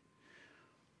attained,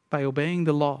 by obeying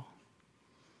the law.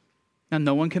 Now,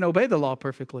 no one can obey the law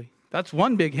perfectly. That's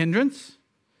one big hindrance.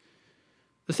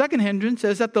 The second hindrance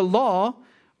is that the law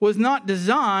was not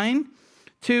designed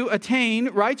to attain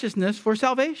righteousness for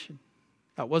salvation.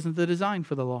 That wasn't the design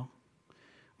for the law.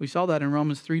 We saw that in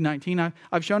Romans 3:19.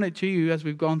 I've shown it to you as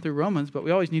we've gone through Romans, but we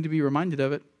always need to be reminded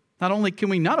of it. Not only can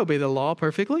we not obey the law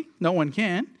perfectly, no one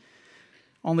can.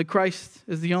 Only Christ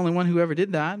is the only one who ever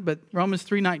did that. But Romans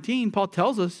 3:19, Paul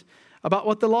tells us about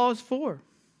what the law is for.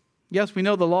 Yes, we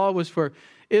know the law was for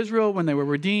Israel when they were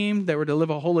redeemed. They were to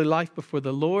live a holy life before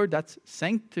the Lord. That's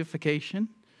sanctification,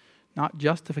 not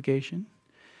justification.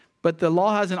 But the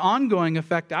law has an ongoing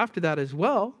effect after that as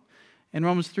well. In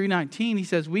Romans 3:19, he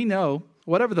says, we know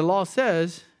whatever the law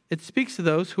says, it speaks to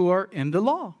those who are in the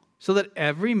law, so that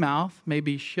every mouth may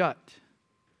be shut,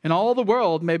 and all the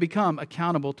world may become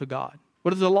accountable to God.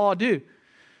 What does the law do?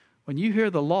 When you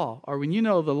hear the law, or when you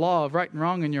know the law of right and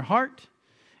wrong in your heart,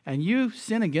 and you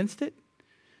sin against it,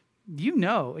 you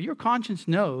know, your conscience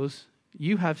knows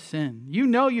you have sinned. You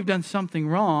know you've done something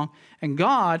wrong, and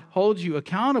God holds you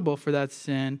accountable for that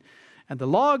sin, and the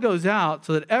law goes out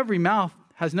so that every mouth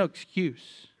has no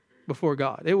excuse before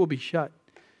God. It will be shut.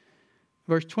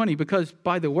 Verse 20, because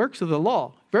by the works of the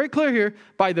law, very clear here,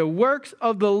 by the works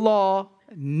of the law,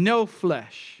 no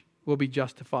flesh will be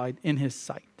justified in his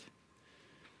sight.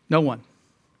 No one.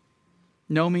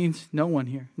 No means no one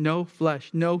here. No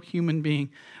flesh, no human being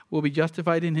will be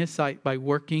justified in his sight by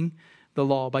working the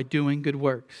law, by doing good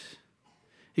works.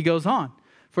 He goes on,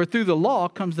 for through the law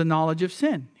comes the knowledge of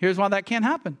sin. Here's why that can't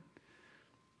happen.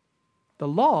 The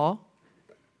law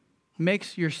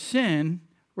makes your sin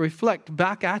reflect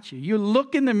back at you. You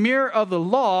look in the mirror of the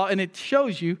law and it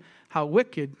shows you how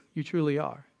wicked you truly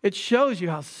are. It shows you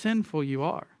how sinful you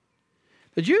are.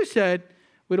 The Jews said,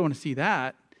 we don't want to see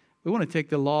that. We want to take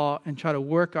the law and try to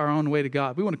work our own way to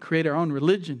God. We want to create our own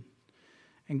religion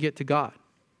and get to God.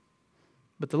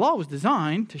 But the law was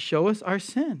designed to show us our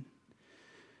sin.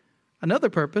 Another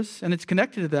purpose, and it's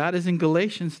connected to that, is in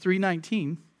Galatians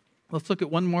 3:19. Let's look at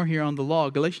one more here on the law.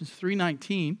 Galatians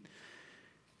 3:19.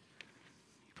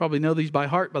 You probably know these by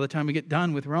heart by the time we get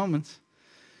done with Romans.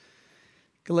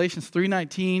 Galatians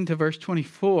 3:19 to verse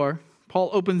 24. Paul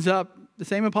opens up, the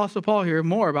same Apostle Paul here,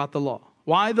 more about the law.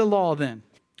 Why the law then?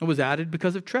 It was added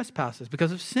because of trespasses,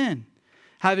 because of sin,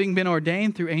 having been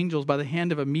ordained through angels by the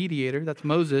hand of a mediator, that's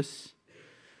Moses,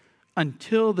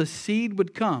 until the seed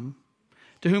would come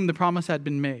to whom the promise had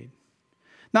been made.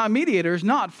 Now, a mediator is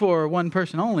not for one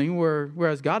person only,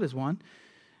 whereas God is one.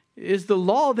 Is the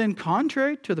law then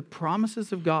contrary to the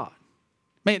promises of God?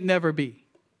 May it never be.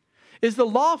 Is the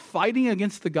law fighting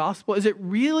against the gospel? Is it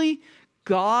really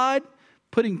God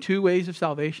putting two ways of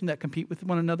salvation that compete with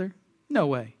one another? No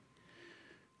way.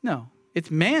 No.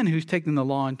 It's man who's taken the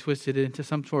law and twisted it into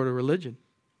some sort of religion.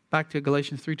 Back to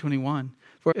Galatians 3:21.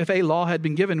 For if a law had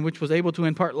been given which was able to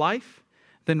impart life,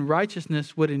 then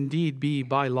righteousness would indeed be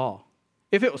by law.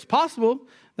 If it was possible,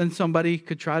 then somebody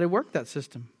could try to work that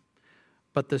system.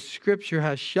 But the scripture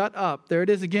has shut up, there it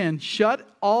is again, shut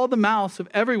all the mouths of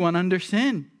everyone under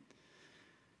sin,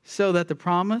 so that the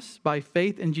promise by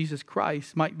faith in Jesus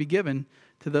Christ might be given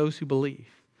to those who believe.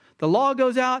 The law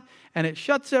goes out and it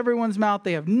shuts everyone's mouth.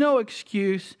 They have no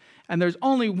excuse. And there's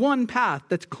only one path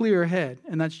that's clear ahead,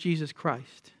 and that's Jesus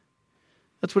Christ.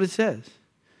 That's what it says.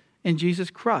 And Jesus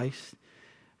Christ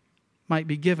might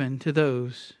be given to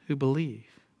those who believe.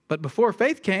 But before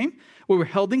faith came, we were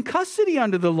held in custody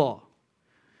under the law.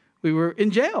 We were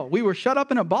in jail. We were shut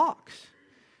up in a box.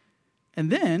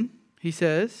 And then he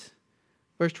says,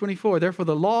 verse 24, therefore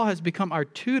the law has become our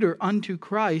tutor unto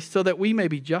Christ, so that we may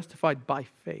be justified by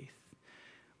faith.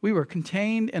 We were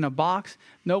contained in a box,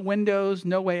 no windows,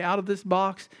 no way out of this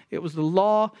box. It was the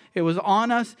law. It was on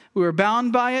us. We were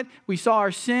bound by it. We saw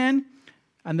our sin.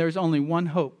 And there's only one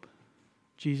hope,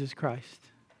 Jesus Christ.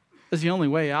 That's the only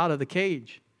way out of the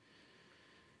cage.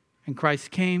 And Christ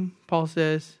came, Paul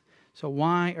says, so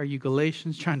why are you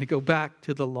Galatians trying to go back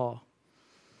to the law?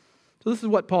 So this is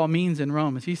what Paul means in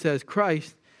Romans. He says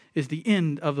Christ is the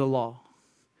end of the law.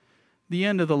 The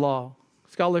end of the law.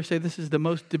 Scholars say this is the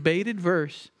most debated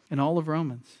verse in all of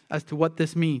Romans as to what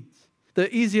this means.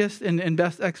 The easiest and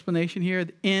best explanation here,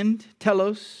 the end,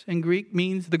 telos in Greek,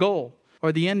 means the goal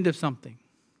or the end of something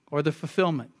or the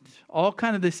fulfillment. All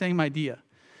kind of the same idea.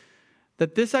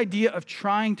 That this idea of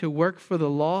trying to work for the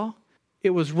law, it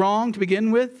was wrong to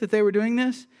begin with that they were doing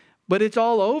this, but it's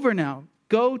all over now.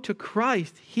 Go to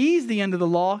Christ. He's the end of the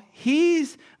law.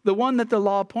 He's the one that the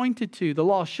law pointed to. The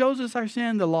law shows us our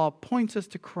sin. The law points us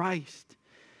to Christ.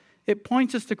 It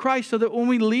points us to Christ so that when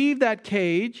we leave that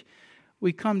cage,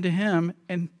 we come to Him,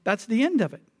 and that's the end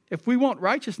of it. If we want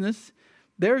righteousness,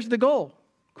 there's the goal,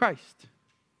 Christ.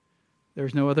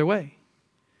 There's no other way.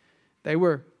 They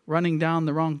were running down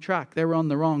the wrong track. They were on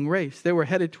the wrong race. They were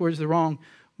headed towards the wrong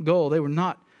goal. They were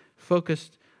not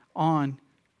focused on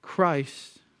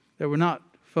Christ. They were not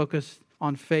focused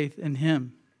on faith in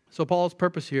Him. So Paul's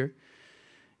purpose here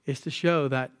is to show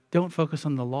that don't focus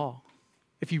on the law.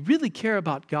 If you really care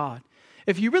about God,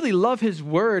 if you really love His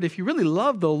Word, if you really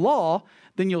love the law,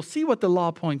 then you'll see what the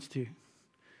law points to.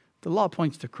 The law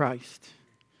points to Christ.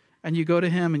 And you go to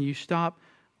Him and you stop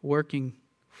working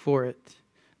for it.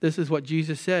 This is what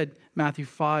Jesus said, Matthew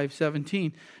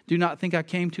 5:17. Do not think I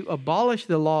came to abolish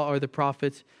the law or the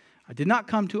prophets. I did not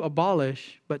come to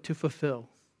abolish, but to fulfill.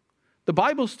 The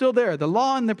Bible's still there. The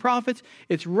law and the prophets,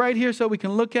 it's right here so we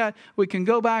can look at, we can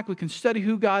go back, we can study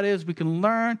who God is, we can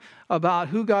learn about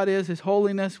who God is, His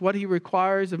holiness, what He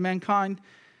requires of mankind.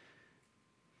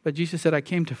 But Jesus said, I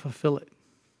came to fulfill it.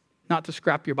 Not to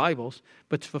scrap your Bibles,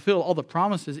 but to fulfill all the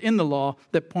promises in the law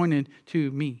that pointed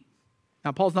to me.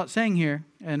 Now, Paul's not saying here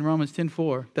in Romans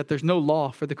 10:4 that there's no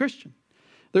law for the Christian.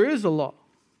 There is a law.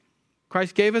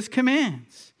 Christ gave us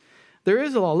commands. There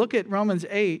is a law. Look at Romans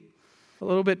 8, a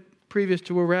little bit previous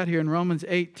to where we're at here in Romans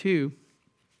 8:2.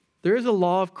 There is a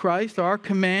law of Christ. There are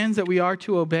commands that we are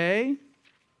to obey.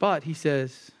 But, he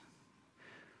says,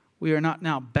 we are not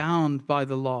now bound by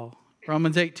the law.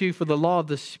 Romans 8:2, for the law of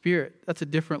the Spirit, that's a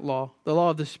different law. The law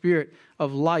of the Spirit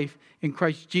of life in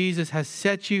Christ Jesus has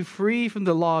set you free from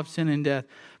the law of sin and death.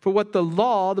 For what the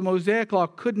law, the Mosaic law,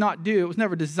 could not do, it was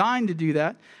never designed to do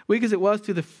that. Weak as it was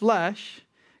to the flesh,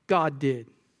 God did.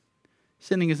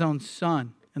 Sending His own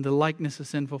Son in the likeness of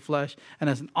sinful flesh, and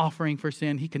as an offering for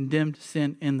sin, He condemned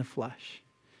sin in the flesh.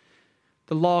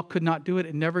 The law could not do it.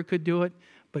 It never could do it.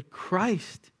 But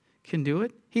Christ can do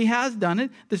it. He has done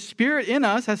it. The Spirit in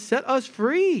us has set us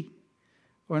free.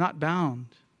 We're not bound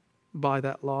by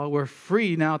that law. We're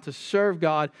free now to serve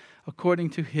God according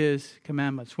to His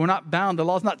commandments. We're not bound. The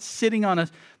law is not sitting on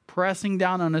us, pressing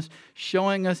down on us,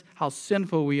 showing us how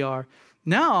sinful we are.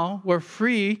 Now we're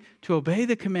free to obey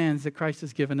the commands that Christ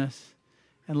has given us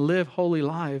and live holy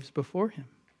lives before Him.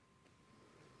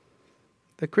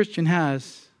 The Christian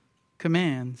has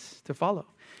commands to follow.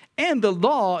 And the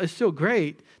law is so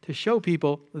great to show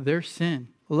people their sin.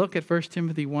 Look at 1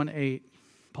 Timothy 1:8.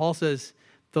 Paul says,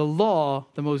 the law,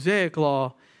 the Mosaic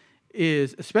law,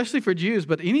 is, especially for Jews,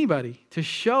 but anybody, to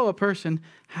show a person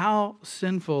how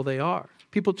sinful they are.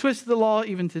 People twist the law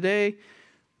even today.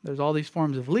 There's all these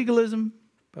forms of legalism.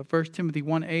 But 1 Timothy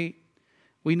 1:8,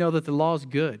 we know that the law is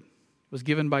good. It was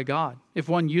given by God, if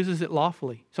one uses it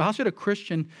lawfully. So how should a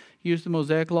Christian use the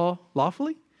Mosaic law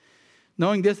lawfully?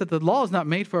 Knowing this, that the law is not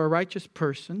made for a righteous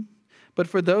person, but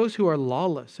for those who are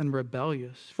lawless and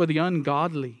rebellious, for the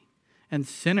ungodly and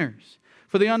sinners,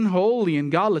 for the unholy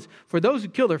and godless, for those who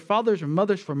kill their fathers or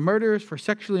mothers, for murderers, for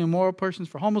sexually immoral persons,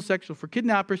 for homosexuals, for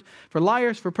kidnappers, for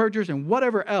liars, for perjurers, and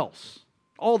whatever else.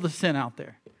 All the sin out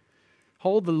there.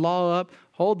 Hold the law up,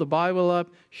 hold the Bible up,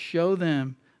 show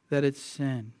them that it's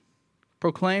sin.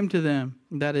 Proclaim to them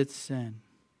that it's sin.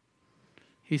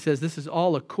 He says this is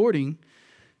all according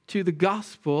to the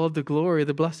gospel of the glory of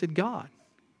the blessed God,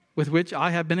 with which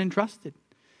I have been entrusted.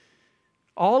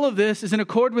 All of this is in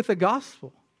accord with the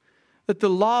gospel, that the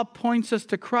law points us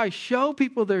to Christ. Show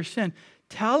people their sin.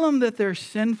 Tell them that they're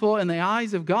sinful in the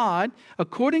eyes of God,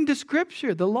 according to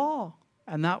Scripture, the law.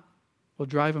 And that will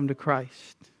drive them to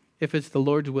Christ, if it's the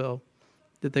Lord's will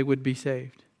that they would be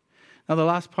saved. Now, the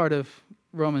last part of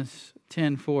Romans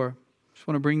 10:4, I just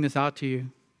want to bring this out to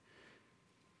you.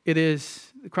 It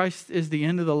is, Christ is the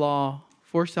end of the law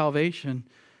for salvation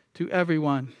to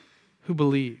everyone who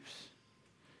believes.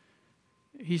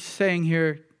 He's saying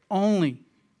here only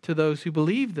to those who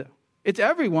believe, though. It's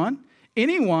everyone,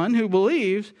 anyone who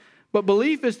believes, but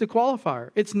belief is the qualifier.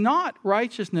 It's not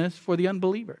righteousness for the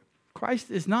unbeliever.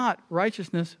 Christ is not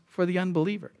righteousness for the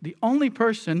unbeliever. The only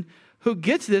person who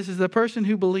gets this is the person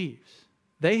who believes.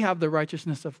 They have the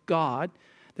righteousness of God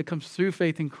that comes through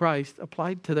faith in Christ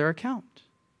applied to their account.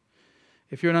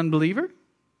 If you're an unbeliever,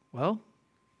 well,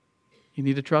 you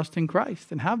need to trust in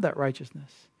Christ and have that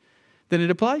righteousness. Then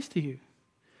it applies to you.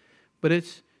 But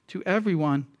it's to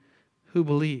everyone who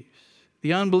believes.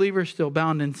 The unbeliever is still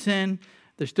bound in sin.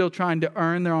 They're still trying to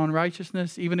earn their own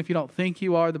righteousness. Even if you don't think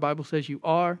you are, the Bible says you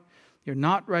are. You're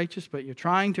not righteous, but you're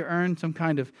trying to earn some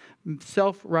kind of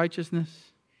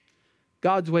self-righteousness.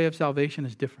 God's way of salvation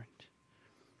is different.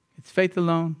 It's faith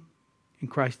alone in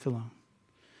Christ alone.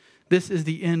 This is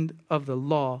the end of the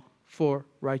law for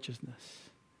righteousness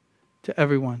to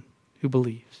everyone who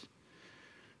believes.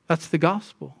 That's the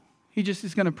gospel. He just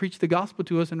is going to preach the gospel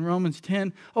to us in Romans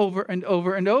 10 over and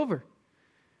over and over.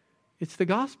 It's the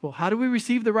gospel. How do we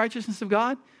receive the righteousness of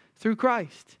God? Through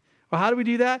Christ. Well, how do we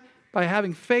do that? By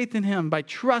having faith in Him, by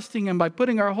trusting Him, by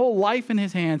putting our whole life in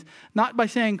His hands. Not by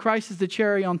saying Christ is the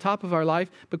cherry on top of our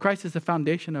life, but Christ is the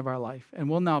foundation of our life. And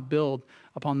we'll now build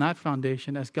upon that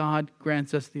foundation as God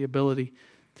grants us the ability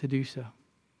to do so.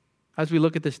 As we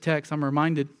look at this text, I'm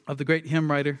reminded of the great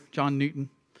hymn writer, John Newton.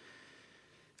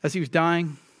 As he was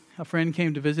dying, a friend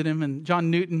came to visit him, and John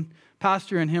Newton,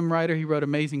 pastor and hymn writer, he wrote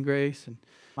Amazing Grace, and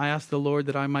I asked the Lord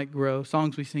that I might grow,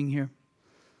 songs we sing here.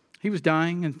 He was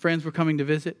dying, and friends were coming to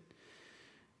visit,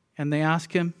 and they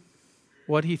asked him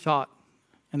what he thought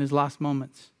in his last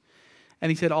moments.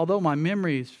 And he said, although my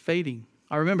memory is fading,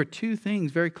 I remember two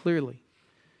things very clearly.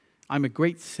 I'm a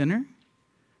great sinner,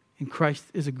 and Christ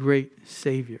is a great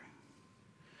Savior.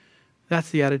 That's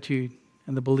the attitude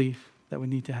and the belief that we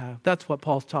need to have. That's what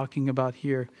Paul's talking about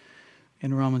here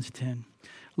in Romans 10.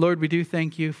 Lord, we do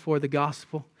thank you for the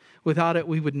gospel. Without it,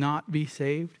 we would not be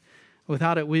saved.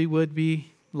 Without it, we would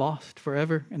be lost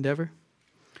forever and ever.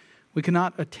 We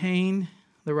cannot attain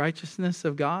the righteousness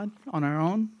of God on our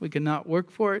own. We cannot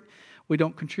work for it. We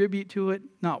don't contribute to it.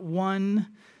 Not 1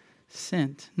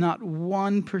 cent, not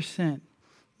 1%,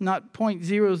 not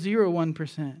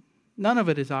 0.001%. None of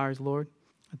it is ours, Lord.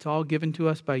 It's all given to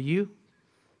us by you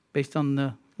based on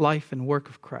the life and work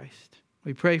of Christ.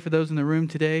 We pray for those in the room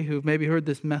today who've maybe heard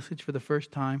this message for the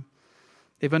first time.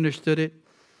 They've understood it.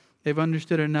 They've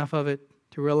understood enough of it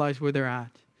to realize where they're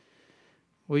at.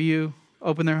 Will you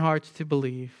open their hearts to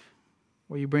believe?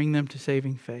 Will you bring them to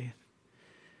saving faith?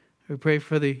 We pray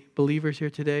for the believers here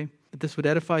today, that this would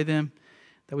edify them,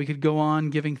 that we could go on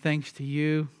giving thanks to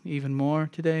you even more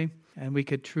today, and we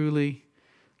could truly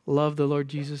love the Lord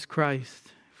Jesus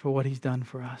Christ for what he's done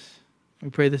for us. We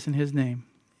pray this in his name.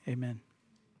 Amen.